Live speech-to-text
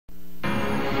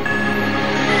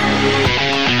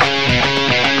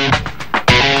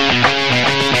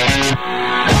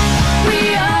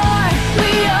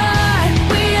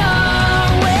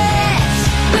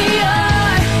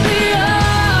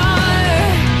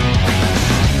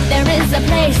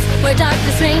where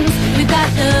darkness reigns. We've got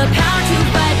the power to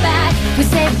fight back. We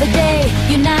save the day,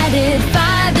 united,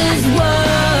 fathers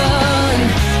one.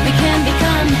 We can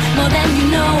become more than you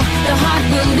know. The heart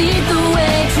will lead the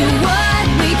way to what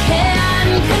we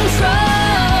can control.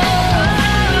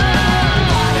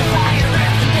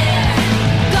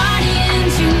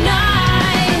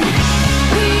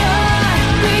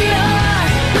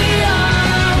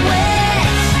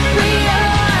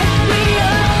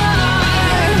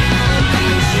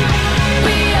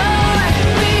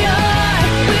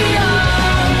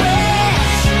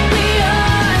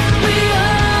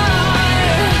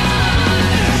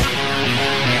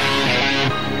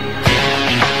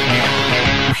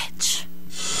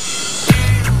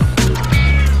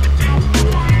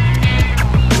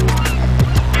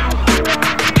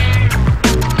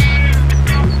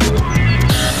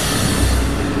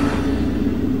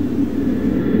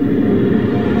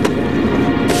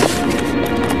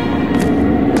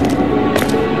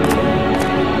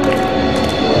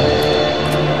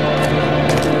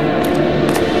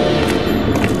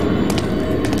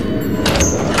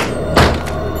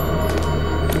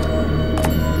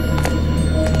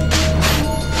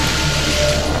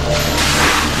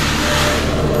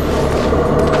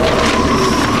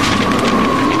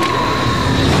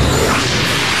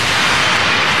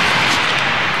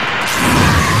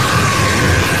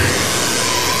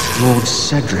 Lord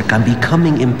Cedric, I'm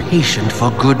becoming impatient for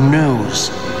good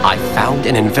news. I found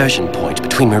an inversion point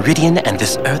between Meridian and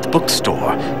this Earth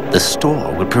bookstore. The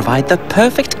store will provide the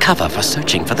perfect cover for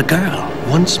searching for the girl.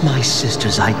 Once my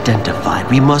sister's identified,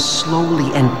 we must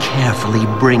slowly and carefully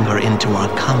bring her into our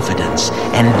confidence,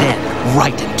 and then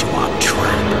right into our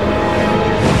trap.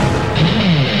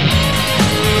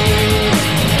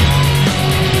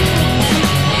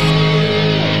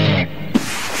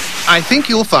 I think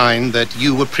you'll find that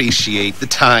you appreciate the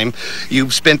time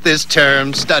you've spent this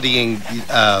term studying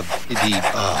the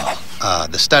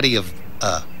study of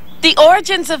the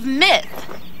origins of myth.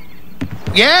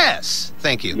 Yes,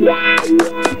 thank you. Now,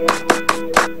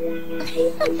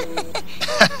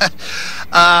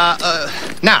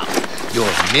 your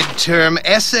midterm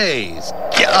essays.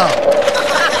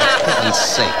 For heaven's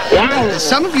sake.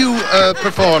 Some of you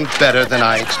performed better than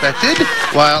I expected,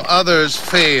 while others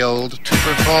failed to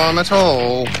perform at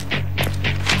all.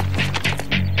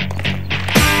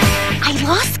 I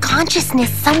lost consciousness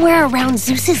somewhere around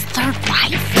Zeus's third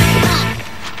wife.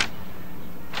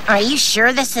 Are you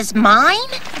sure this is mine?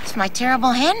 It's my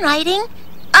terrible handwriting.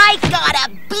 I got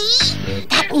a B!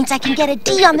 That means I can get a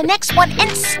D on the next one and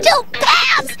still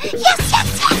pass! Yes,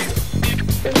 yes, yes!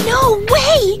 No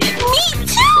way! Me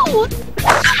too!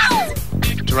 Ow!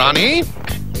 Tarani,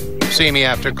 see me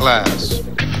after class.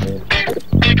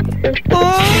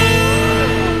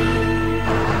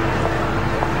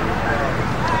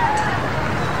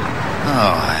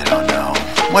 Oh, I don't know.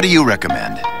 What do you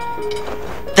recommend?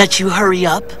 That you hurry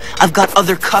up. I've got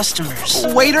other customers.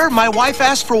 Waiter, my wife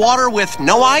asked for water with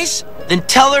no ice? Then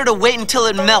tell her to wait until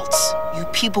it melts. You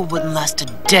people wouldn't last a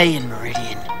day in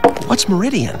Meridian. What's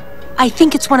Meridian? I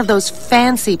think it's one of those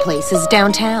fancy places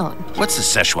downtown. What's the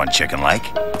Szechuan chicken like?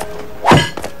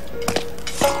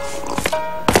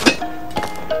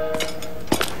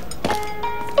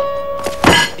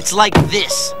 It's like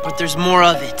this, but there's more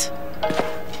of it.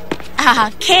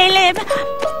 Caleb.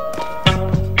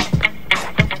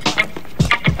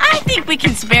 I think we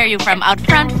can spare you from out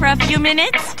front for a few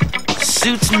minutes.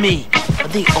 Suits me. Are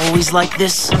they always like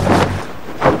this?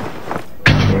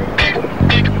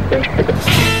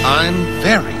 I'm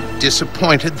very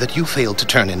disappointed that you failed to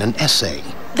turn in an essay.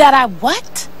 That I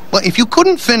what? Well, if you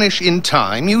couldn't finish in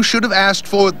time, you should have asked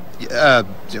for,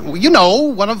 you know,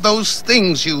 one of those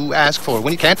things you ask for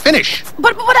when you can't finish.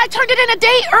 But I turned it in a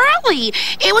day early.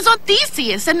 It was on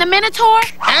Theseus and the Minotaur.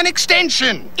 An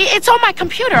extension! It's on my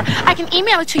computer. I can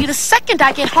email it to you the second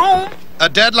I get home. A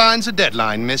deadline's a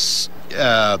deadline, miss.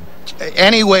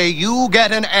 Anyway, you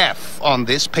get an F on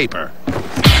this paper.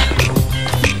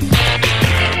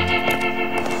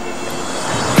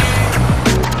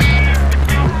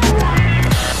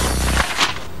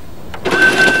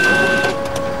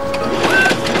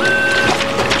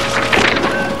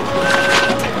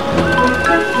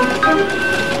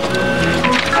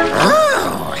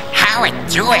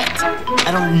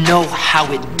 I don't know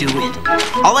how it do it.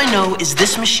 All I know is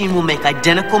this machine will make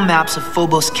identical maps of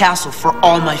Phobos Castle for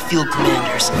all my field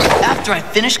commanders. After I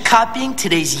finish copying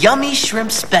today's yummy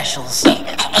shrimp specials.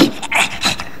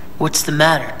 What's the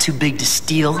matter? Too big to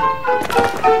steal?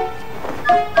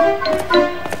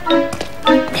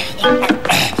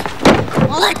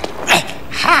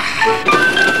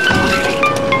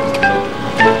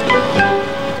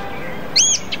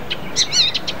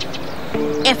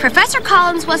 If Professor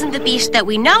Collins wasn't the beast that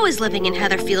we know is living in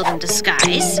Heatherfield in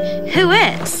disguise, who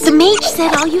is? The mage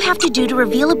said all you have to do to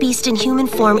reveal a beast in human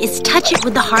form is touch it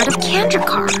with the heart of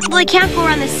Kandrakar. Well, he can't go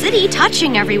around the city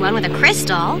touching everyone with a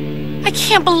crystal. I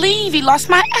can't believe he lost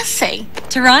my essay.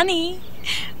 Tarani,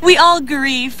 we all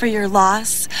grieve for your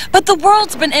loss, but the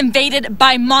world's been invaded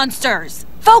by monsters.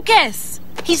 Focus!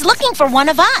 He's looking for one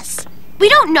of us. We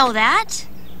don't know that.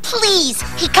 Please,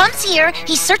 he comes here,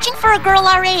 he's searching for a girl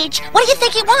our age. What do you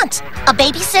think he wants? A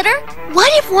babysitter?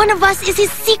 What if one of us is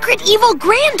his secret evil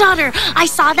granddaughter? I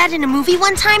saw that in a movie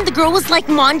one time. The girl was like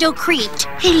Mondo creeped.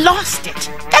 He lost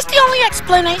it. That's the only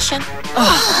explanation.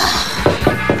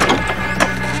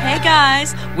 Hey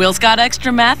guys, Will's got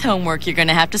extra math homework. You're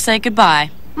gonna have to say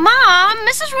goodbye. Mom,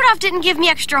 Mrs. Rudolph didn't give me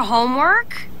extra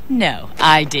homework. No,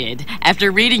 I did,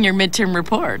 after reading your midterm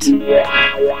report.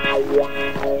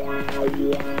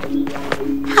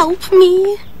 Help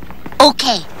me.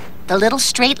 Okay, the little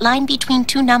straight line between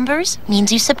two numbers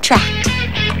means you subtract.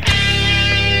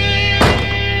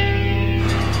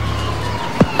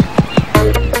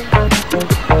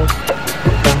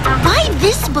 Why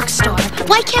this bookstore?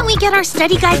 Why can't we get our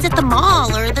study guides at the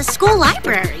mall or the school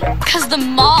library? Because the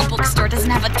mall bookstore doesn't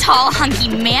have a tall, hunky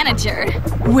manager.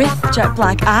 With jet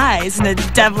black eyes and a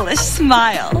devilish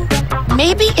smile.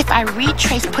 Maybe if I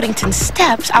retrace Puddington's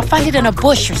steps, I'll find it in a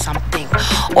bush or something.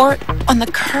 Or on the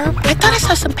curb. I thought I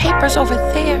saw some papers over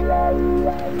there.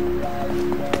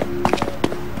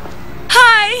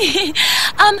 Hi!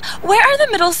 Where are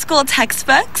the middle school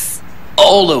textbooks?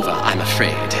 All over, I'm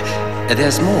afraid.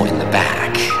 There's more in the back.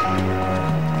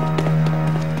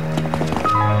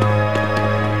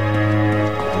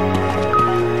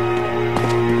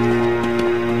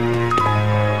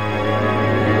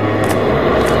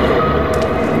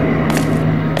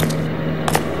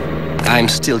 I'm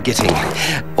still getting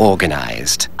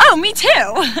organized. Oh, me too!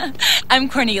 I'm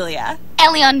Cornelia.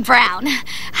 Elion Brown.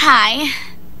 Hi.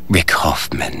 Rick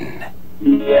Hoffman.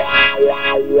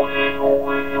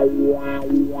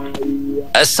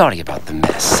 Sorry about the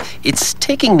mess. It's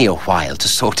taking me a while to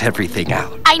sort everything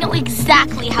out. I know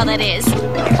exactly how that is.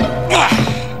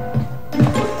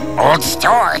 Old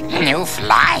store, new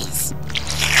flies.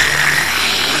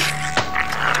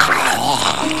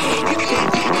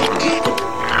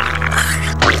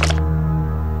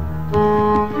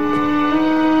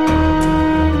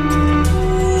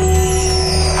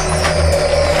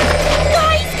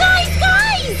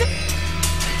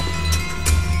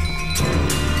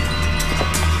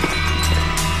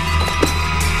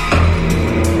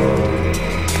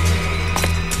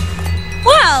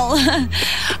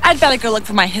 I'd better go look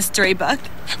for my history book.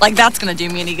 Like that's gonna do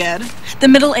me any good. The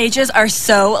Middle Ages are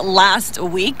so last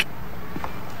week.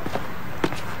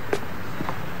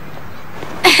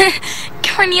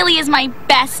 Cornelia is my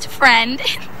best friend.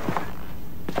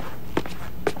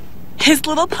 His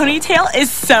little ponytail is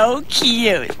so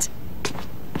cute.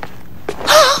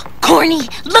 Corny,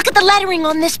 look at the lettering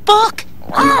on this book.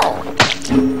 Wow.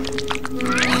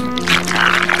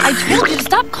 I told you to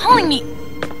stop calling me.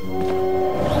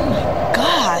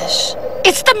 Gosh,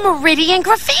 it's the Meridian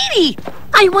graffiti.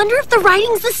 I wonder if the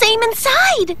writing's the same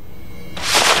inside.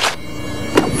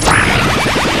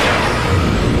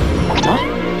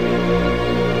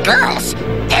 Girls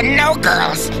and no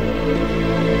girls.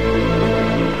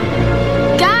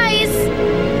 Guys!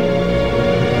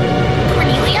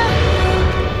 Cornelia?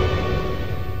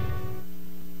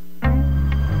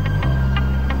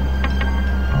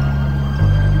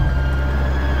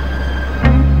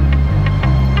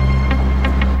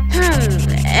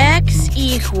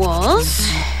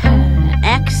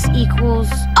 X equals...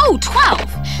 Oh,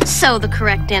 12! So the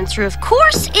correct answer, of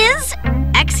course, is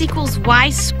x equals y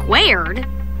squared.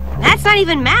 That's not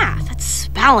even math, that's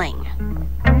spelling.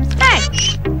 Hey,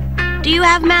 do you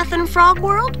have math in Frog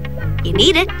World? You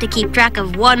need it to keep track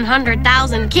of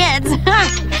 100,000 kids.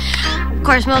 Of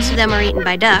course, most of them are eaten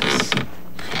by ducks.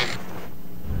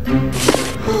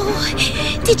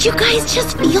 Oh, did you guys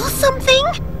just feel something?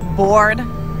 Bored.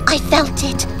 I felt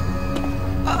it.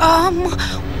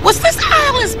 Was this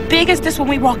aisle as big as this when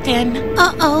we walked in?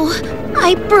 Uh-oh.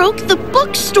 I broke the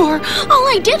bookstore. All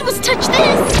I did was touch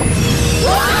this.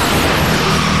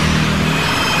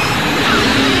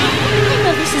 I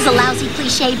know this is a lousy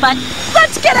cliche, but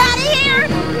let's get out of here!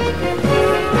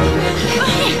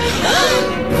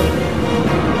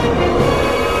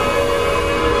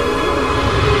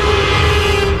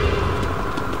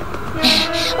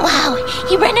 Wow,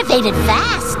 he renovated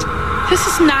fast. This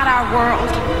is not our world.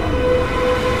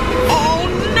 Oh,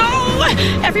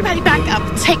 no! Everybody back up.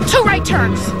 Take 2 right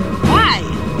turns. Why?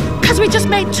 Because we just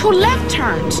made 2 left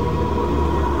turns.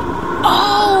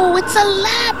 Oh, it's a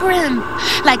labyrinth,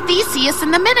 like Theseus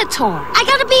and the Minotaur. I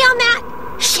gotta be on that.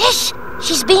 Shish,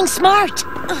 she's being smart.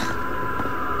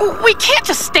 We can't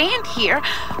just stand here,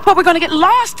 but we're gonna get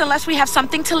lost unless we have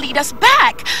something to lead us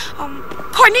back.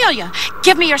 Cornelia,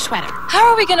 give me your sweater. How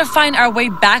are we gonna find our way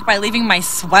back by leaving my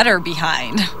sweater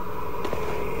behind?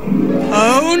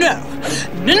 Oh no.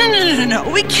 No,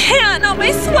 we can't, not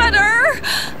my sweater!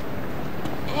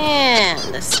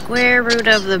 And the square root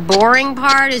of the boring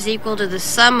part is equal to the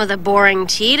sum of the boring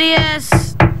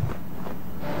tedious.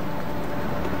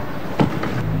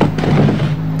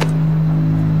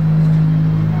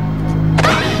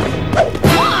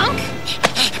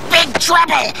 Big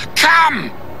trouble!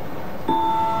 Come!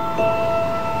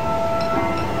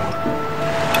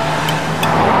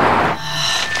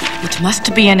 It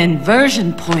must be an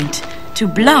inversion point. To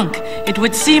Blanc, it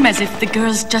would seem as if the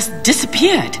girls just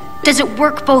disappeared. Does it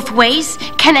work both ways?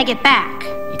 Can I get back?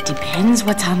 It depends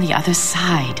what's on the other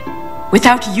side.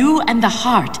 Without you and the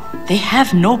heart, they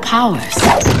have no powers.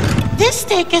 This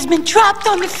steak has been dropped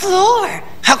on the floor.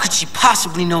 How could she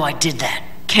possibly know I did that?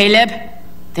 Caleb,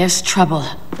 there's trouble.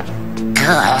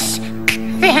 Girls?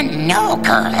 There are no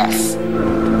girls.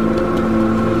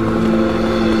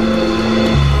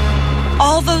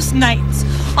 All those nights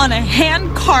on a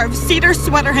hand-carved cedar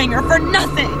sweater hanger for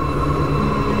nothing.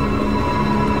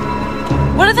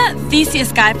 What did that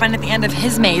Theseus guy find at the end of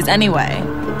his maze anyway?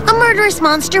 A murderous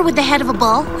monster with the head of a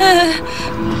bull.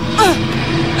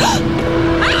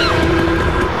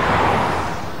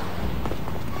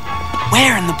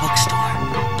 Where in the bookstore?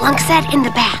 Blanc said in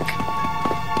the back.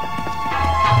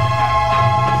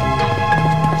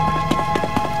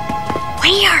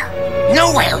 Where?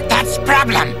 Nowhere, that's the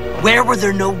problem. Where were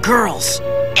there no girls?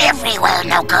 Everywhere,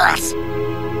 no girls.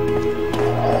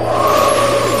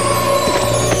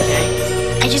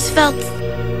 I just felt...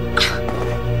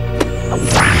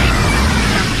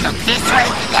 Look this way,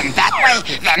 then that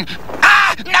way, then...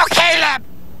 Ah! No, Caleb!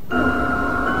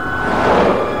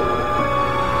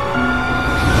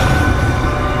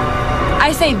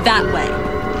 I say that way.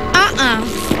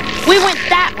 We went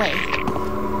that way.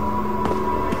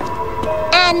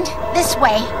 And this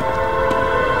way.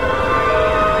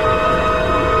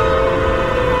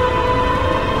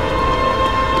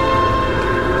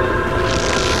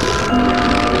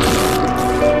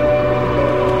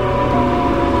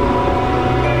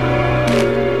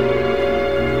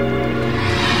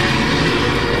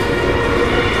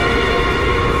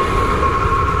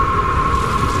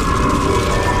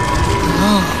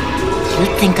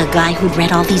 You'd think a guy who'd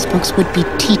read all these books would be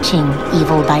teaching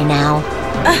evil by now.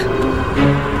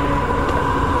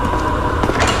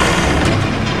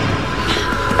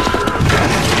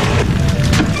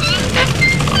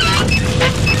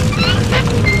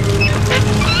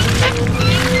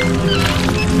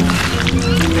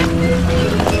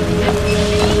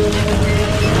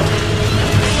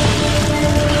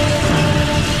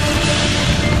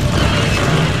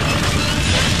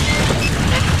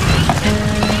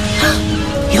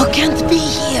 You can't be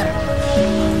here.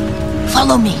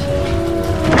 Follow me.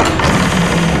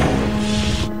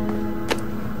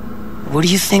 What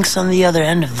do you think's on the other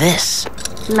end of this?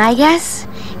 My guess?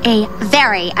 A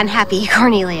very unhappy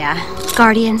Cornelia.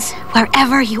 Guardians,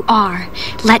 wherever you are,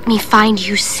 let me find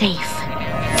you safe.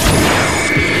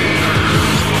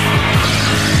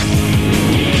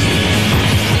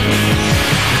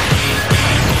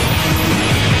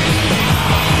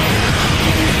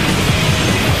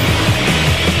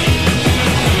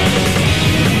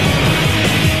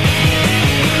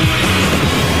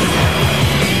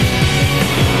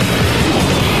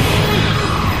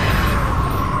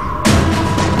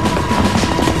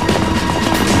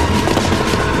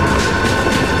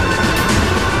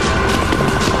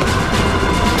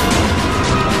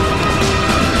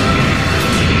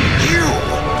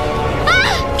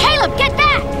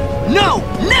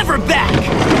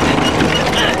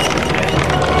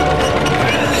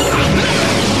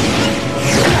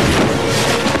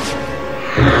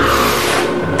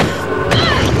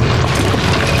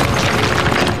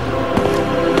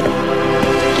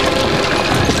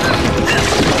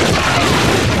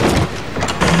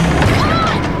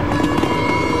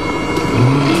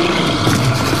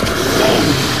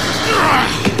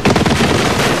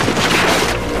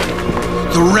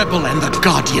 And the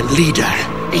Guardian leader.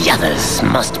 The others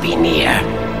must be near.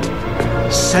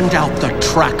 Send out the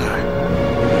tracker.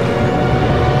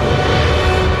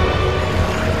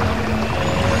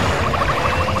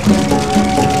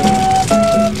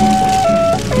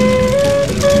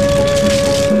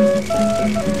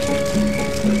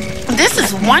 This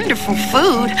is wonderful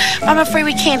food. I'm afraid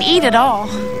we can't eat it all.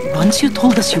 once you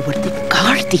told us you were the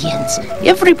Guardians.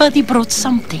 Everybody brought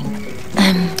something.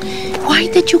 Why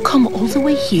did you come all the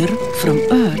way here from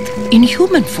Earth in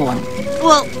human form?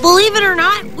 Well, believe it or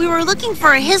not, we were looking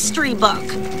for a history book.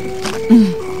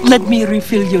 Let me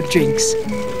refill your drinks.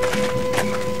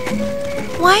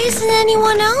 Why isn't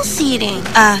anyone else eating?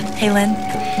 Hey, Lynn.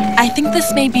 I think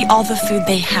this may be all the food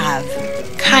they have.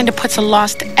 Kinda puts a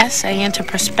lost essay into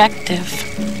perspective.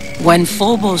 When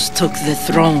Phobos took the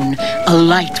throne, a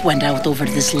light went out over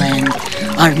this land.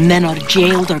 Our men are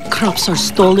jailed, our crops are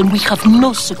stolen, we have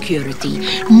no security,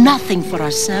 nothing for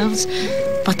ourselves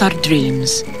but our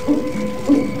dreams.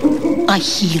 I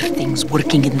hear things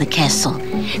working in the castle.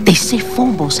 They say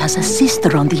Phobos has a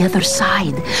sister on the other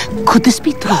side. Could this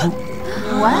be true?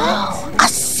 What? A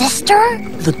sister?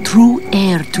 The true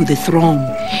heir to the throne.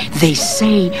 They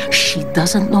say she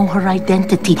doesn't know her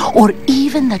identity, or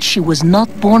even that she was not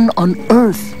born on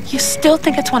Earth. You still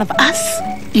think it's one of us?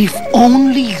 If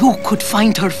only you could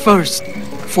find her first.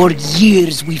 For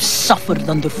years we've suffered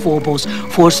under Phobos,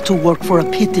 forced to work for a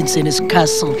pittance in his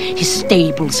castle, his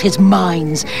stables, his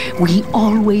mines. We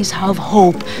always have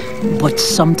hope, but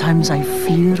sometimes I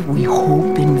fear we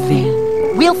hope in vain.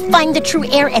 We'll find the true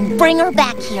heir and bring her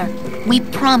back here. We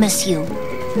promise you.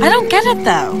 I don't get it,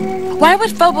 though. Why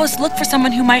would Phobos look for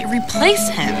someone who might replace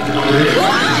him?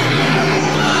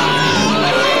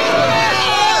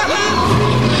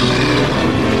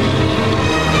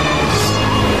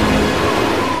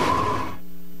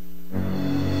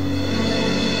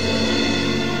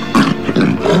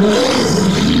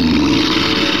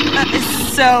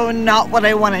 So not what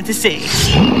I wanted to see.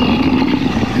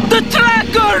 The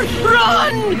tracker!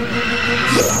 Run!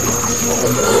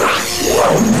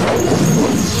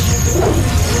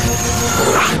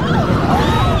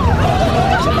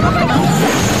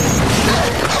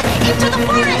 Into the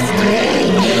forest!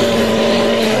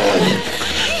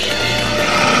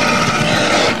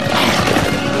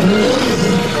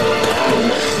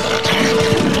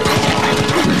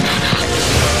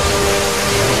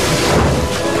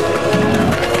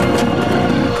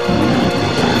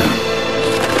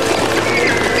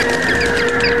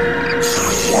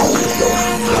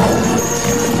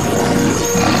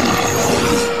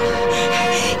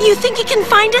 You think it can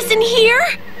find us in here?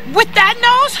 With that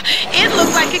nose? It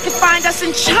looked like it could find us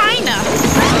in China.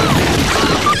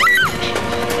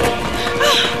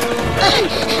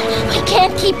 We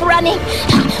can't keep running.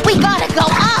 We gotta go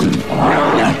up.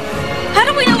 How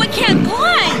do we know it can't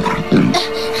climb?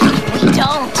 We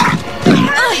don't.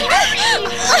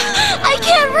 I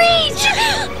can't reach.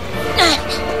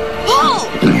 Pull.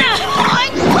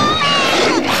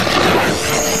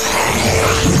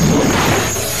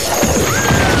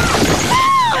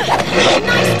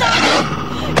 Nice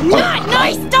doggy! Not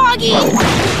nice doggy!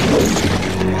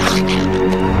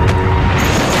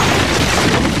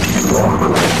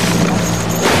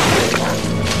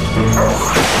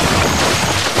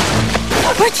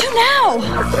 Where to now?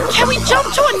 Can we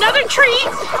jump to another tree?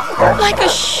 Like a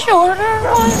shorter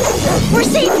one? We're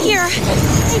safe here, I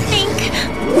think.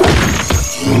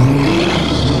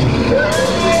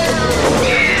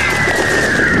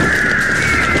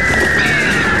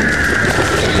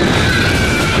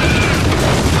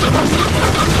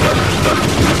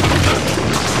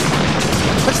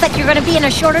 Looks like you're gonna be in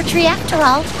a shorter tree after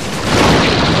all.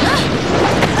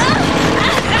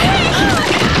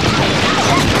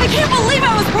 I can't believe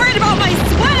I was worried about my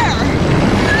sweater!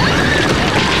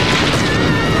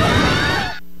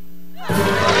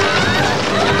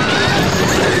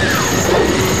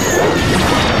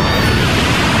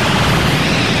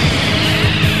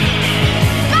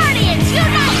 Guardians,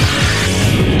 unite!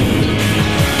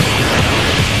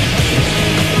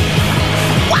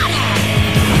 Water!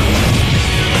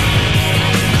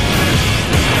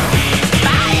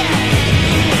 Fire!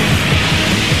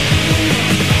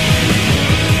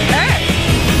 Earth!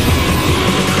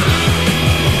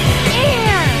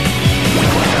 Air!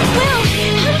 Will,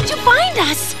 how did you find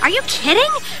us? Are you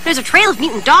kidding? There's a trail of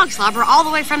mutant dog slobber all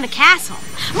the way from the castle.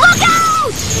 Look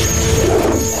out!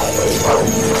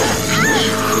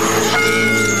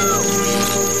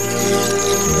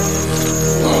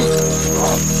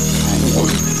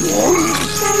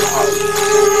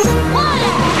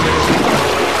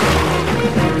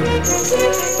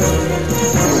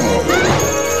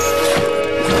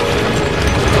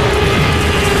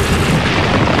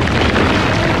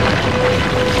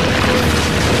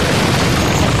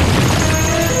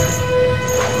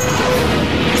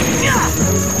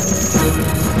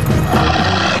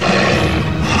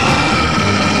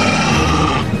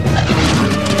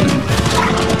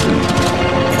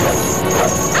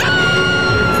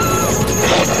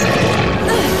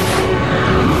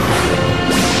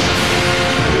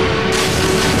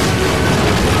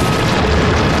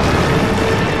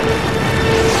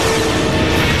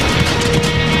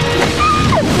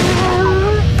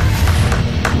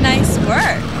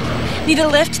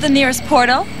 lift to the nearest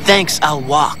portal? Thanks, I'll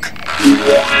walk.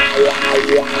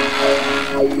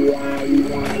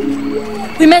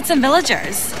 We met some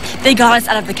villagers. They got us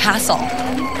out of the castle.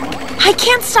 I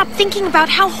can't stop thinking about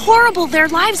how horrible their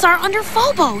lives are under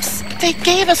Phobos. They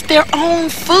gave us their own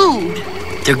food.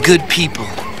 They're good people.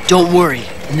 Don't worry.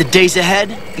 In the days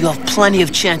ahead, you'll have plenty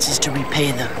of chances to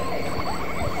repay them.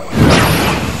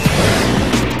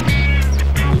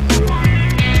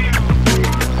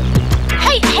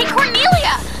 Hey,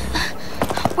 Cornelia!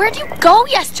 Where'd you go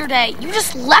yesterday? You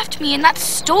just left me in that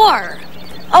store.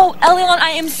 Oh, Elion, I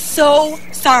am so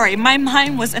sorry. My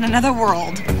mind was in another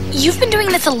world. You've been doing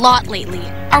this a lot lately.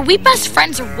 Are we best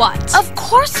friends or what? Of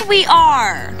course we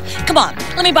are. Come on,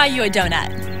 let me buy you a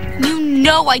donut. You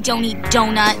know I don't eat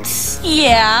donuts.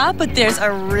 Yeah, but there's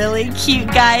a really cute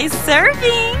guy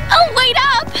serving. Oh, wait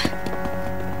up!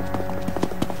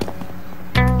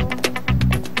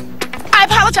 I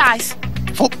apologize.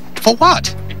 For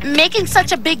what? Making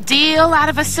such a big deal out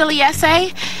of a silly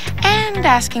essay and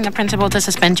asking the principal to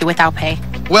suspend you without pay.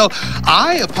 Well,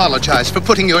 I apologize for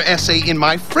putting your essay in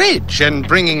my fridge and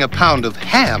bringing a pound of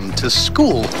ham to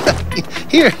school.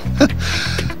 Here.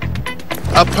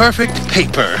 A perfect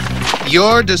paper.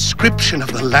 Your description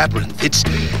of the labyrinth. It's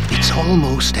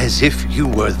almost as if you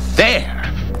were there.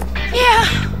 Yeah,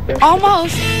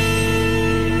 almost.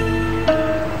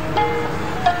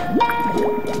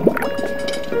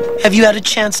 Have you had a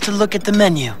chance to look at the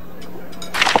menu?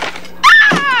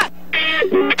 Ah!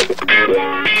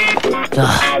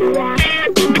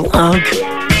 Blanc.